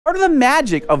Part of the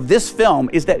magic of this film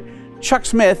is that Chuck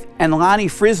Smith and Lonnie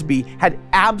Frisbee had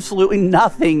absolutely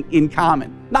nothing in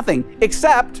common. Nothing,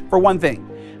 except for one thing: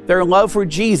 their love for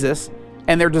Jesus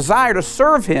and their desire to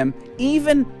serve him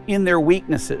even in their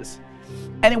weaknesses.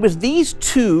 And it was these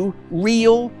two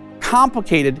real,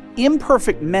 complicated,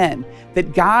 imperfect men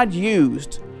that God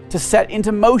used to set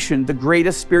into motion the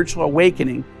greatest spiritual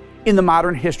awakening in the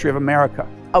modern history of America.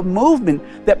 A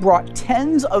movement that brought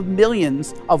tens of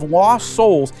millions of lost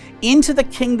souls into the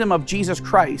kingdom of Jesus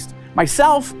Christ,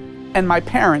 myself and my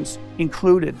parents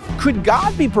included. Could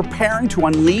God be preparing to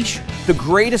unleash the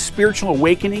greatest spiritual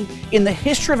awakening in the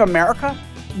history of America?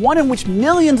 One in which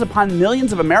millions upon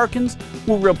millions of Americans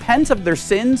will repent of their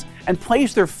sins and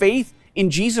place their faith in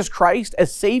Jesus Christ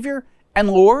as Savior and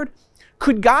Lord?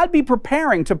 Could God be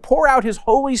preparing to pour out his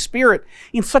Holy Spirit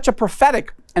in such a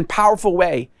prophetic and powerful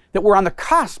way that we're on the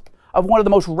cusp of one of the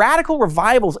most radical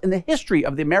revivals in the history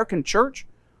of the American church?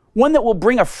 One that will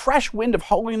bring a fresh wind of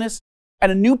holiness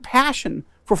and a new passion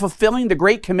for fulfilling the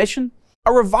Great Commission?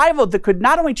 A revival that could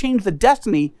not only change the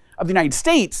destiny of the United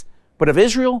States, but of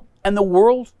Israel and the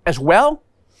world as well?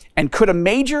 And could a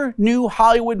major new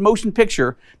Hollywood motion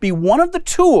picture be one of the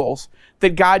tools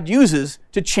that God uses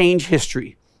to change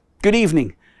history? Good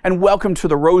evening, and welcome to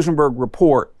the Rosenberg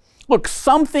Report. Look,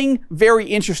 something very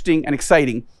interesting and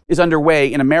exciting is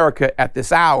underway in America at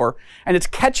this hour, and it's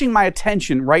catching my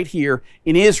attention right here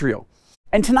in Israel.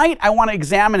 And tonight, I want to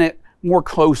examine it more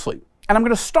closely. And I'm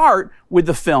going to start with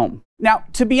the film. Now,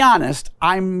 to be honest,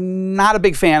 I'm not a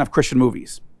big fan of Christian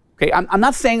movies. Okay, I'm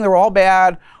not saying they're all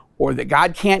bad or that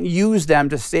God can't use them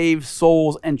to save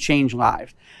souls and change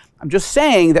lives. I'm just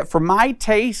saying that for my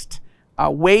taste,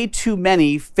 way too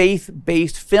many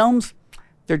faith-based films,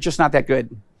 they're just not that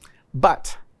good.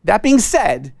 But that being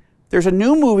said, there's a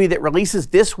new movie that releases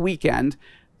this weekend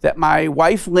that my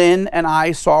wife Lynn and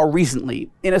I saw recently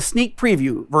in a sneak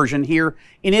preview version here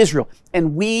in Israel,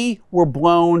 and we were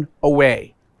blown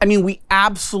away. I mean, we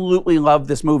absolutely loved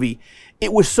this movie.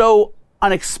 It was so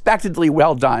unexpectedly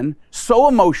well done, so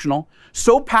emotional,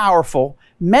 so powerful,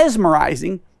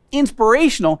 mesmerizing,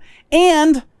 inspirational,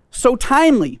 and so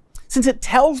timely, since it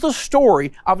tells the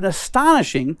story of an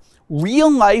astonishing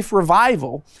real-life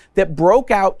revival that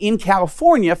broke out in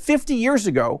California 50 years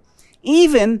ago,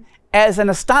 even as an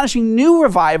astonishing new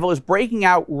revival is breaking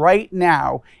out right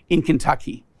now in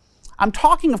Kentucky. I'm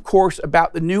talking, of course,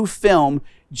 about the new film,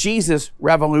 Jesus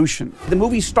Revolution. The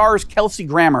movie stars Kelsey,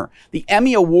 the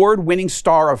Emmy Award-winning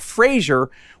star of Frasier,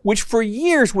 which for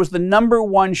years was the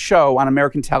 #1 show on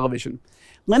American television.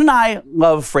 Lynn and I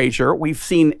love Frasier. We've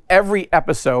seen every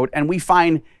episode, and we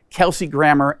find Kelsey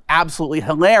Grammer absolutely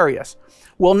hilarious.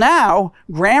 Well, now,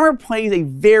 Grammer plays a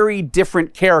very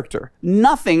different character,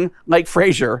 nothing like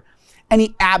Frasier, and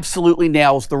he absolutely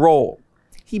nails the role.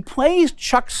 He plays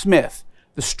Chuck Smith,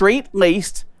 the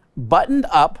straight-laced,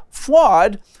 buttoned-up,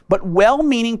 flawed, but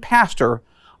well-meaning pastor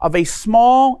of a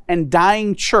small and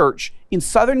dying church in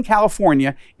Southern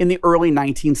California in the early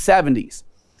 1970s.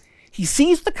 He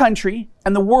sees the country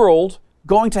and the world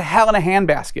going to hell in a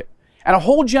handbasket, and a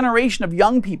whole generation of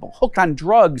young people hooked on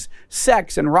drugs,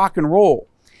 sex, and rock and roll.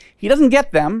 He doesn't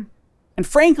get them, and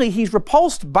frankly, he's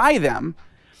repulsed by them,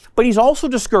 but he's also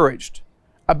discouraged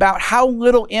about how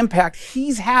little impact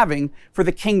he's having for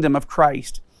the kingdom of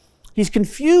Christ. He's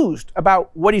confused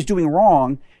about what he's doing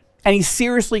wrong, and he's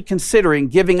seriously considering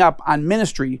giving up on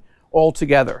ministry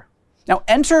altogether. Now,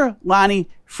 enter Lonnie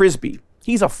Frisbee.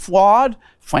 He's a flawed,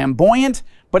 flamboyant,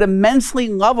 but immensely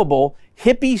lovable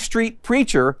hippie street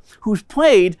preacher who's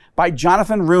played by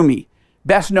Jonathan Roumie,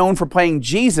 best known for playing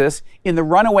Jesus in the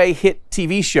runaway hit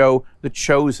TV show, The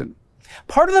Chosen.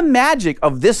 Part of the magic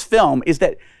of this film is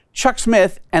that Chuck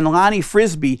Smith and Lonnie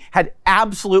Frisbee had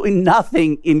absolutely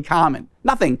nothing in common.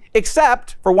 Nothing,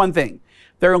 except for one thing: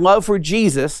 their love for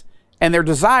Jesus and their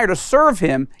desire to serve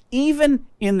him even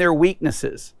in their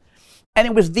weaknesses. And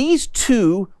it was these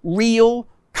two real,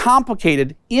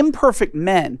 complicated, imperfect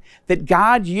men that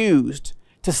God used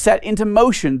to set into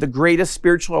motion the greatest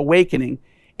spiritual awakening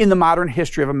in the modern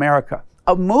history of America.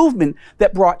 A movement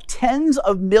that brought tens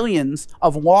of millions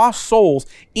of lost souls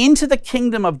into the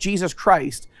kingdom of Jesus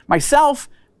Christ, myself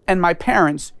and my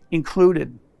parents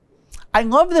included. I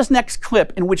love this next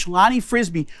clip in which Lonnie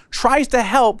Frisbee tries to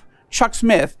help Chuck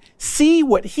Smith see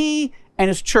what he and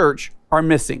his church are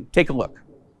missing. Take a look.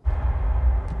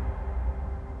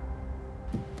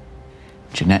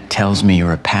 Jeanette tells me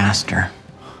you're a pastor.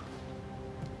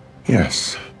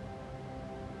 Yes.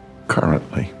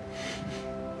 Currently.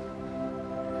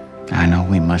 I know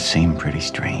we must seem pretty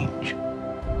strange.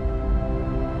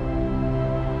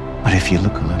 But if you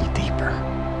look a little deeper,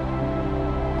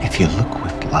 if you look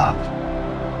with love,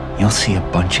 you'll see a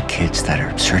bunch of kids that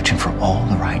are searching for all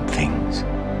the right things,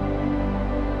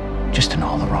 just in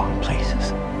all the wrong places.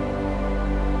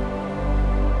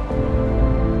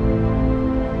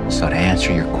 So to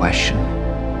answer your question,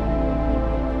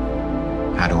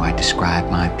 how do I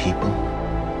describe my people?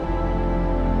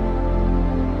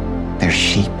 They're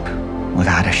sheep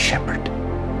without a shepherd,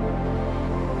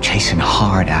 chasing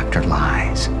hard after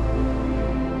lies.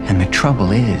 And the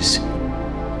trouble is,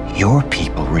 your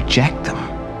people reject them.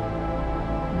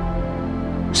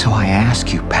 So I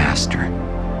ask you, Pastor,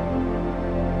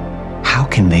 how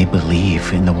can they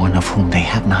believe in the one of whom they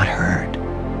have not heard?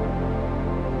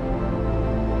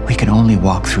 We can only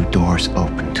walk through doors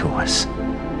open to us.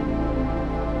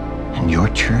 And your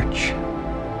church,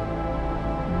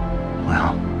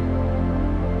 well,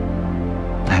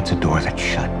 that's a door that's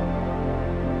shut.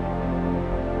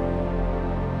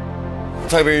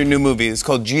 Talk about your new movie. It's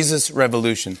called Jesus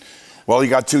Revolution. Well, you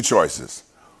got two choices.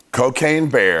 Cocaine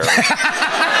Bear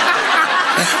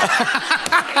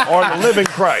or the Living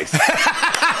Christ.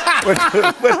 Which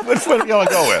one are you going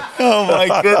to go with? Oh,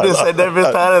 my goodness. I never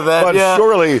thought of that. But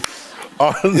surely,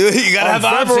 you gotta have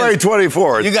February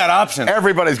 24th, you got options.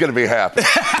 Everybody's going to be happy.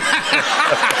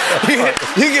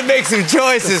 you can make some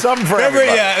choices. Something for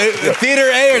everybody. Yeah, theater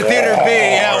A or theater B.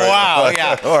 Yeah, wow.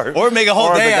 Yeah. Or make a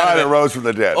whole day out of it. Or the guy that rose from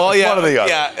the dead. Oh, yeah. One or the other.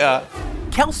 Yeah.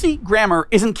 Kelsey Grammer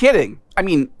isn't kidding. I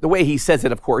mean, the way he says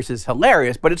it, of course, is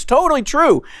hilarious, but it's totally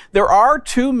true. There are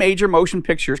two major motion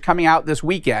pictures coming out this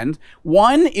weekend.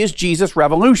 One is Jesus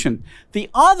Revolution. The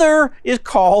other is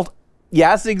called,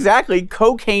 yes, exactly,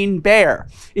 Cocaine Bear.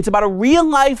 It's about a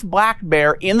real-life black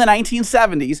bear in the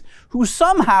 1970s who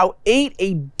somehow ate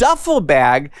a duffel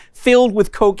bag filled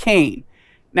with cocaine.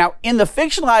 Now, in the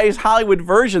fictionalized Hollywood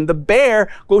version, the bear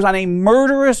goes on a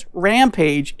murderous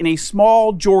rampage in a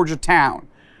small Georgia town.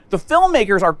 The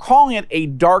filmmakers are calling it a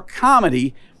dark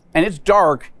comedy, and it's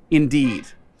dark indeed.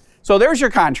 So there's your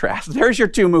contrast. There's your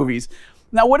two movies.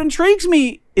 Now, what intrigues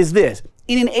me is this.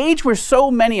 In an age where so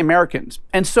many Americans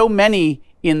and so many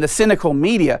in the cynical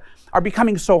media are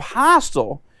becoming so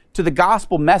hostile to the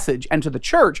gospel message and to the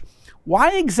church,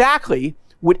 why exactly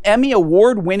would Emmy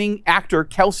Award-winning actor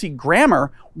Kelsey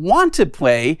Grammer want to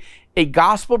play a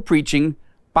gospel-preaching,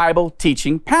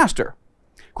 Bible-teaching pastor?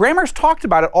 Grammer's talked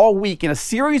about it all week in a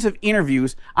series of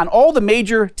interviews on all the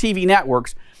major TV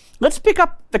networks. Let's pick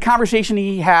up the conversation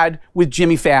he had with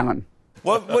Jimmy Fallon.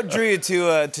 What drew you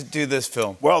to do this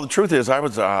film? Well, the truth is, I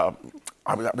was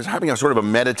having a sort of a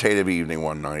meditative evening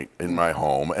one night in my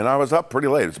home, and I was up pretty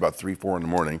late. It's about 3, 4 in the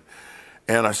morning,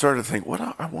 and I started to think,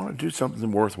 I want to do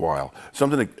something worthwhile,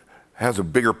 something that has a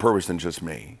bigger purpose than just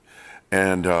me.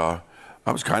 And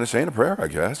I was kind of saying a prayer, I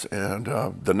guess, and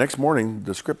the next morning,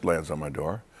 the script lands on my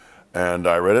door, and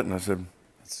I read it, and I said,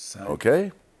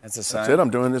 okay. That's a sign. That's it, I'm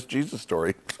doing this Jesus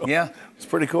story. So yeah. It's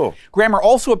pretty cool. Grammer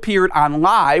also appeared on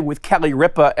Live with Kelly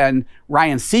Ripa and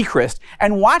Ryan Seacrest,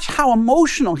 and watch how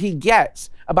emotional he gets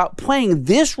about playing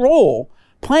this role,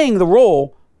 playing the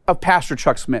role of Pastor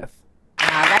Chuck Smith.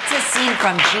 That's a scene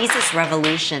from Jesus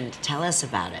Revolution. Tell us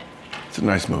about it. It's a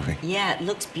nice movie. Yeah, it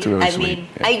looks beautiful. Really I mean,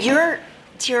 sweet. Yeah. You're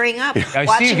tearing up. I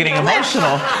see you getting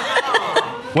emotional.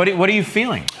 What are you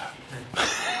feeling?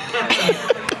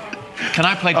 Can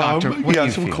I play doctor? What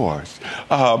yes, do you feel? of course.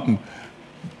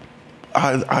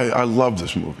 I love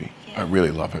this movie. I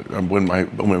really love it. When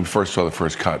we first saw the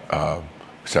first cut,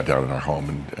 we sat down in our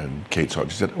home, and Kate saw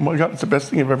it. She said, "Oh my God, it's the best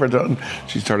thing I've ever done."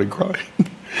 She started crying.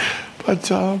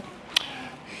 But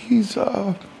he's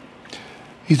a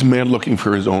man looking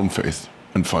for his own faith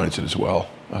and finds it as well.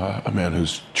 A man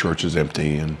whose church is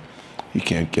empty and he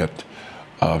can't get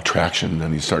traction,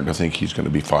 and he's starting to think he's going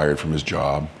to be fired from his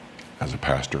job as a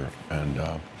pastor. And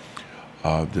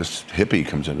this hippie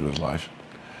comes into his life,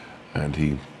 and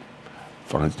he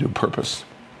finds new purpose,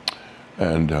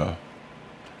 and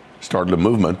started a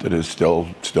movement that is still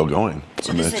going.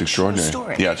 So I mean, this it's is a extraordinary. true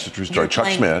story. Yeah, it's a true story. Chuck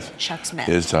Smith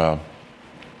is the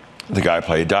guy I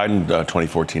played. He died in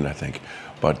 2014, I think.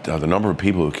 But the number of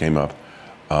people who came up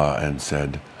and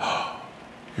said, "Oh,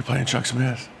 you're playing Chuck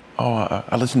Smith? Oh,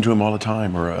 I listen to him all the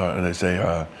time." Or and they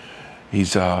say, he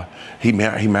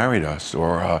married us.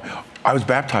 Or I was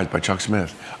baptized by Chuck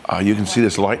Smith. You can see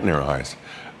this light in their eyes.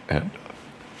 And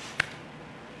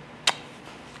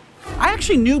I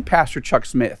actually knew Pastor Chuck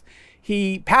Smith.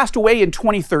 He passed away in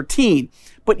 2013,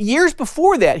 but years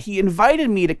before that, he invited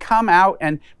me to come out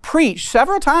and preach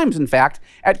several times, in fact,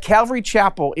 at Calvary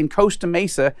Chapel in Costa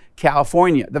Mesa,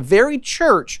 California, the very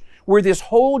church where this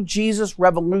whole Jesus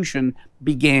revolution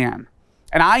began.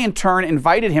 And I, in turn,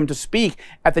 invited him to speak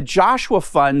at the Joshua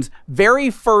Fund's very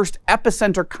first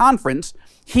Epicenter conference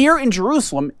here in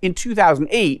Jerusalem in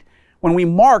 2008, when we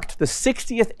marked the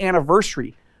 60th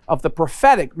anniversary of the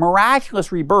prophetic,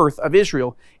 miraculous rebirth of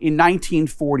Israel in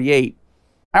 1948.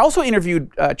 I also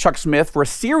interviewed Chuck Smith for a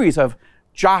series of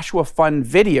Joshua Fund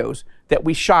videos that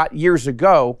we shot years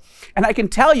ago. And I can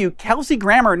tell you, Kelsey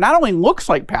Grammer not only looks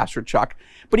like Pastor Chuck,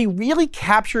 but he really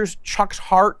captures Chuck's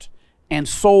heart and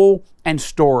soul and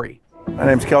story. My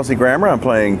name's Kelsey Grammer. I'm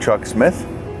playing Chuck Smith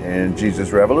in Jesus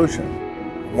Revolution.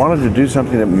 I wanted to do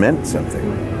something that meant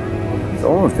something. It's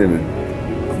almost in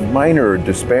a minor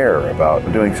despair about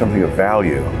doing something of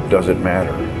value. Does it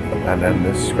matter? And then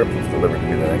this script was delivered to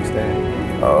me the next day.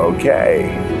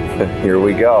 Okay, here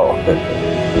we go.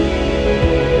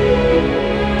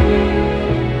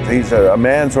 He's a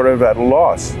man sort of at a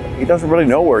loss. He doesn't really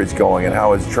know where he's going and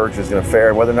how his church is going to fare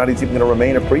and whether or not he's even going to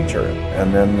remain a preacher.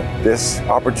 And then this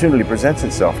opportunity presents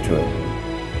itself to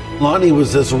him. Lonnie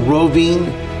was this roving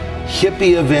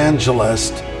hippie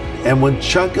evangelist, and when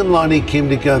Chuck and Lonnie came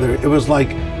together, it was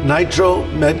like nitro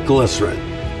met glycerin.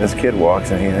 This kid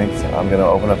walks and he thinks, I'm going to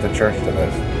open up the church to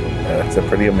this. And it's a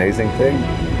pretty amazing thing.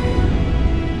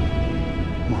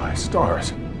 My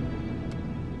stars.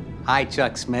 Hi,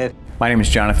 Chuck Smith. My name is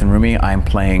Jonathan Rumi. I'm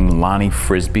playing Lonnie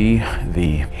Frisbee,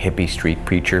 the hippie street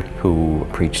preacher who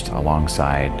preached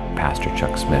alongside Pastor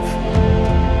Chuck Smith.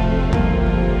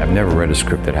 I've never read a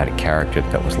script that had a character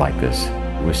that was like this.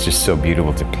 It was just so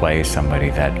beautiful to play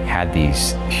somebody that had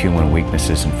these human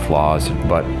weaknesses and flaws,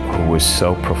 but who was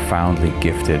so profoundly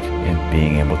gifted in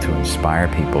being able to inspire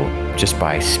people just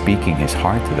by speaking his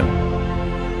heart to them.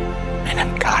 And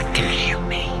if God can heal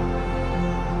me,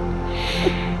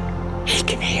 He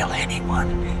can heal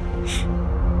anyone.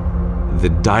 The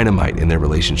dynamite in their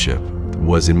relationship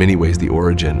was in many ways the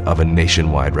origin of a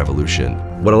nationwide revolution.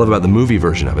 What I love about the movie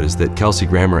version of it is that Kelsey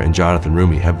Grammer and Jonathan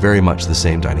Rumi have very much the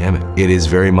same dynamic. It is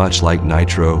very much like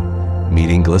nitro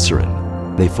meeting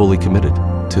glycerin. They fully committed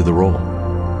to the role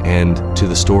and to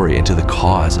the story and to the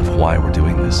cause of why we're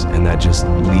doing this, and that just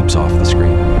leaps off the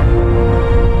screen.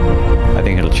 I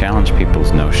think it'll challenge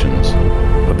people's notions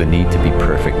of the need to be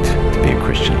perfect to be a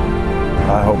Christian.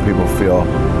 I hope people feel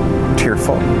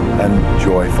tearful and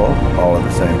joyful all at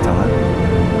the same time,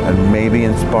 and maybe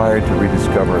inspired to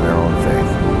rediscover their own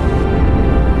faith.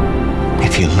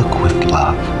 If you look with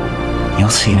love, you'll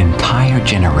see an entire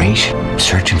generation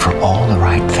searching for all the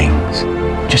right things,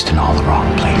 just in all the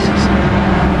wrong places.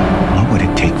 What would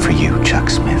it take for you, Chuck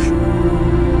Smith,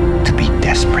 to be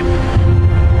desperate?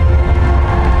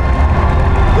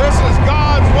 This is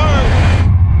God's word.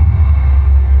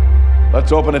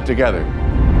 Let's open it together.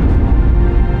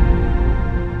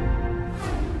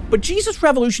 But Jesus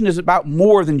Revolution is about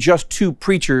more than just two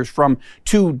preachers from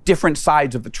two different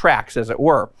sides of the tracks, as it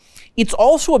were. It's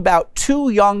also about two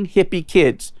young hippie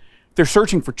kids. They're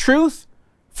searching for truth,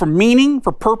 for meaning,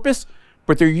 for purpose,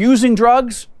 but they're using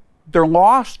drugs, they're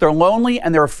lost, they're lonely,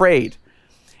 and they're afraid.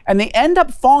 And they end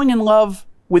up falling in love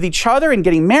with each other and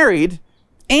getting married,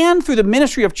 and through the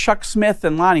ministry of Chuck Smith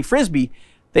and Lonnie Frisbee,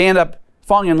 they end up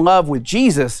falling in love with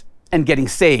Jesus and getting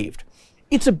saved.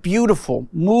 It's a beautiful,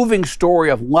 moving story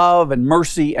of love and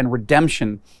mercy and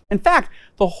redemption. In fact,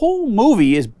 the whole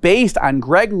movie is based on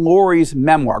Greg Laurie's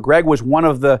memoir. Greg was one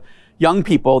of the young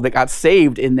people that got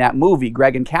saved in that movie,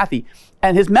 Greg and Kathy.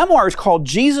 And his memoir is called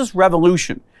Jesus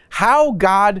Revolution: How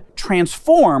God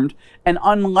Transformed an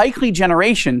Unlikely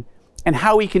Generation and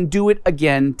How He Can Do It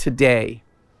Again Today.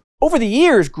 Over the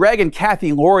years, Greg and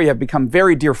Kathy Laurie have become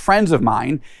very dear friends of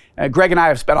mine. Greg and I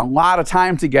have spent a lot of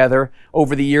time together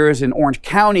over the years in Orange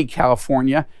County,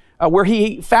 California, where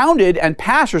he founded and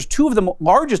pastors two of the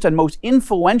largest and most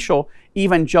influential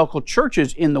evangelical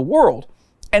churches in the world,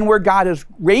 and where God has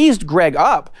raised Greg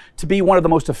up to be one of the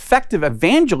most effective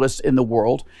evangelists in the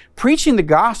world, preaching the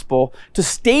gospel to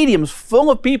stadiums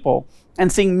full of people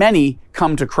and seeing many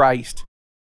come to Christ.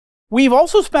 We've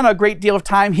also spent a great deal of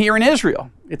time here in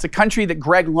Israel. It's a country that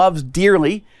Greg loves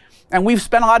dearly, and we've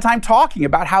spent a lot of time talking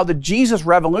about how the Jesus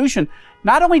Revolution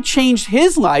not only changed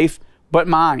his life, but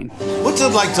mine. What's it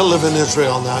like to live in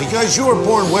Israel now? You guys, you were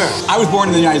born where? I was born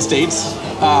in the United States,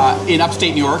 in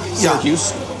upstate New York,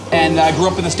 Syracuse, and I grew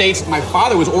up in the States. My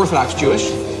father was Orthodox Jewish,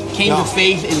 came to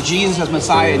faith in Jesus as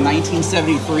Messiah in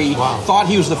 1973, thought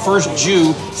he was the first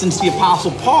Jew since the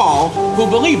Apostle Paul who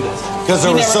believed this. Because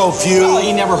there were so few? Well,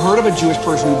 he never heard of a Jewish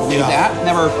person who believed that,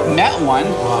 never met one,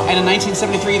 and in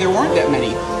 1973 there weren't that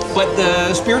many. But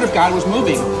the Spirit of God was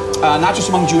moving, not just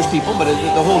among Jewish people, but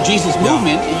the whole Jesus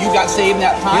movement. You got saved in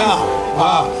that time.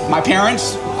 My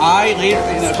parents, I, later,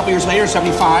 a couple years later,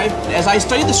 75, as I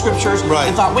studied the scriptures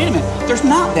and thought, wait a minute, there's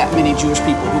not that many Jewish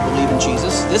people who believe in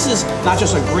Jesus. This is not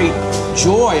just a great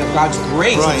joy of God's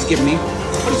grace that He's given me,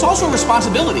 but it's also a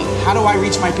responsibility. How do I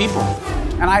reach my people?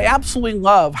 And I absolutely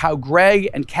love how Greg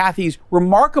and Kathy's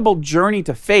remarkable journey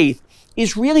to faith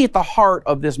is really at the heart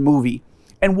of this movie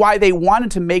and why they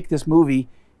wanted to make this movie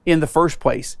in the first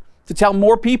place, to tell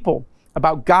more people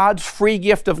about God's free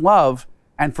gift of love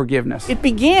and forgiveness. It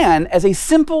began as a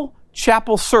simple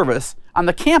chapel service on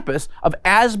the campus of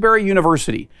Asbury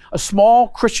University, a small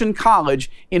Christian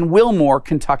college in Wilmore,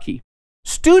 Kentucky.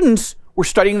 Students were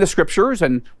studying the scriptures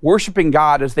and worshiping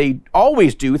God as they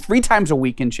always do 3 times a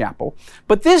week in chapel,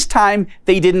 but this time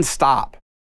they didn't stop.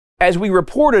 As we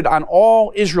reported on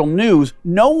All Israel News,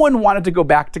 no one wanted to go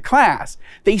back to class.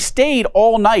 They stayed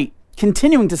all night,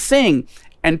 continuing to sing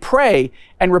and pray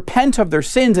and repent of their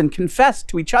sins and confess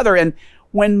to each other. And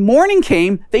when morning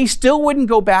came, they still wouldn't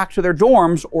go back to their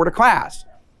dorms or to class.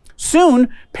 Soon,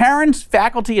 parents,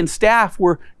 faculty, and staff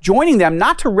were joining them,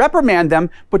 not to reprimand them,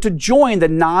 but to join the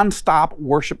nonstop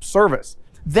worship service.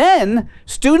 Then,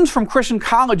 students from Christian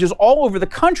colleges all over the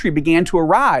country began to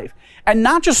arrive. And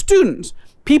not just students,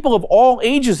 people of all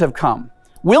ages have come.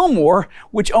 Wilmore,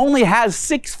 which only has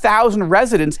 6,000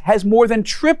 residents, has more than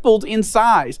tripled in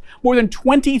size. More than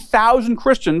 20,000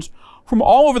 Christians from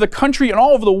all over the country and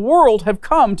all over the world have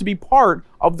come to be part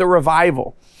of the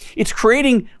revival. It's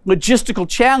creating logistical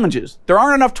challenges. There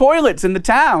aren't enough toilets in the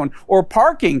town or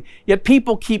parking, yet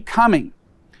people keep coming.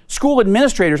 School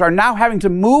administrators are now having to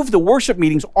move the worship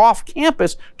meetings off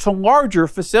campus to larger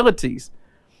facilities.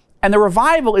 And the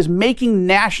revival is making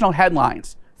national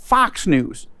headlines. Fox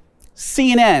News,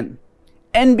 CNN,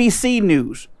 NBC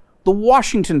News, The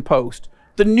Washington Post,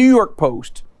 The New York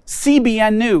Post,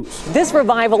 CBN News. This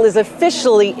revival is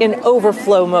officially in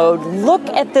overflow mode. Look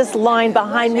at this line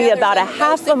behind me, about a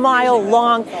half a mile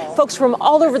long. Folks from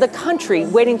all over the country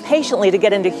waiting patiently to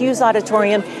get into Hughes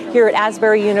Auditorium here at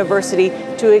Asbury University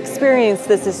to experience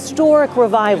this historic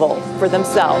revival for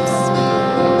themselves.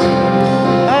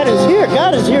 God is here.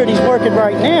 God is here and He's working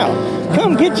right now.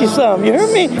 Come get you some. You hear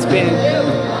me? It's been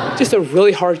just a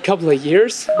really hard couple of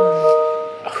years.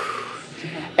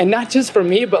 And not just for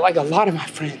me, but like a lot of my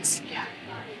friends.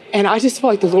 And I just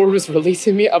felt like the Lord was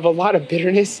releasing me of a lot of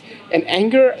bitterness and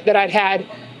anger that I'd had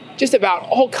just about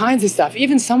all kinds of stuff,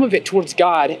 even some of it towards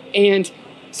God. And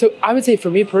so I would say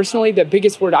for me personally, the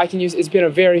biggest word I can use has been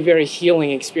a very, very healing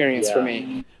experience for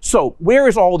me. So where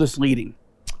is all this leading?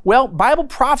 Well, Bible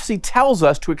prophecy tells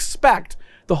us to expect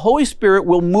the Holy Spirit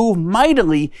will move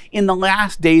mightily in the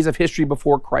last days of history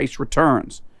before Christ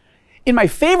returns. In my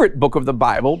favorite book of the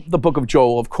Bible, the book of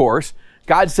Joel, of course,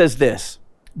 God says this: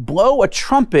 "Blow a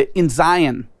trumpet in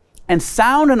Zion and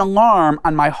sound an alarm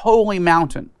on my holy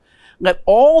mountain. Let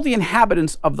all the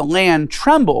inhabitants of the land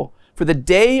tremble, for the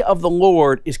day of the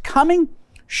Lord is coming.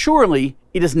 Surely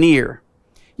it is near.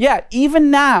 Yet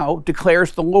even now,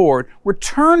 declares the Lord,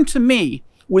 return to me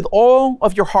with all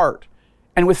of your heart,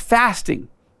 and with fasting,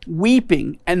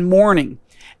 weeping, and mourning,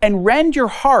 and rend your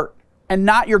heart and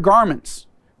not your garments.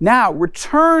 Now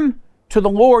return to the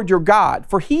Lord your God,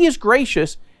 for He is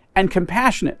gracious and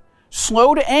compassionate,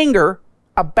 slow to anger,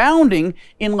 abounding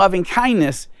in loving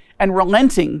kindness, and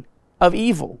relenting of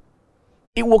evil.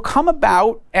 It will come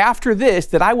about after this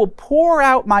that I will pour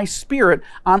out my Spirit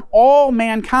on all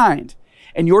mankind,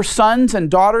 and your sons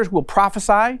and daughters will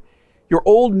prophesy, your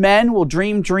old men will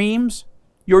dream dreams,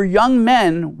 your young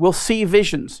men will see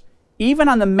visions. Even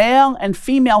on the male and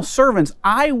female servants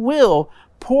I will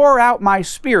pour out my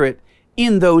Spirit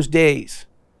in those days."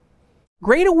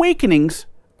 Great awakenings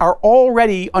are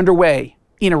already underway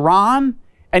in Iran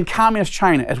and communist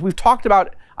China, as we've talked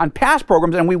about on past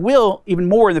programs, and we will even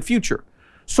more in the future.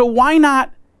 So why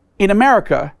not in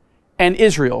America and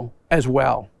Israel as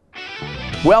well?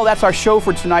 Well, that's our show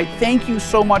for tonight. Thank you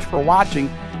so much for watching.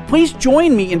 Please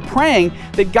join me in praying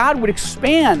that God would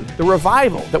expand the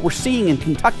revival that we're seeing in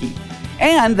Kentucky,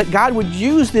 and that God would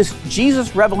use this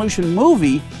Jesus Revolution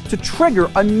movie to trigger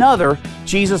another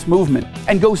Jesus movement,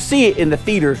 and go see it in the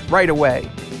theaters right away.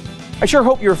 I sure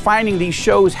hope you're finding these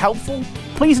shows helpful.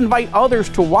 Please invite others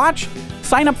to watch.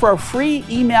 Sign up for our free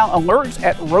email alerts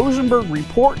at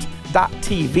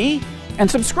rosenbergreport.tv and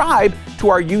subscribe to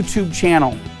our YouTube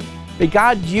channel. May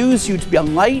God use you to be a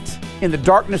light in the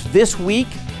darkness this week,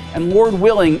 and Lord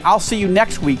willing, I'll see you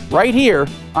next week right here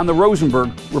on the Rosenberg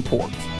Report.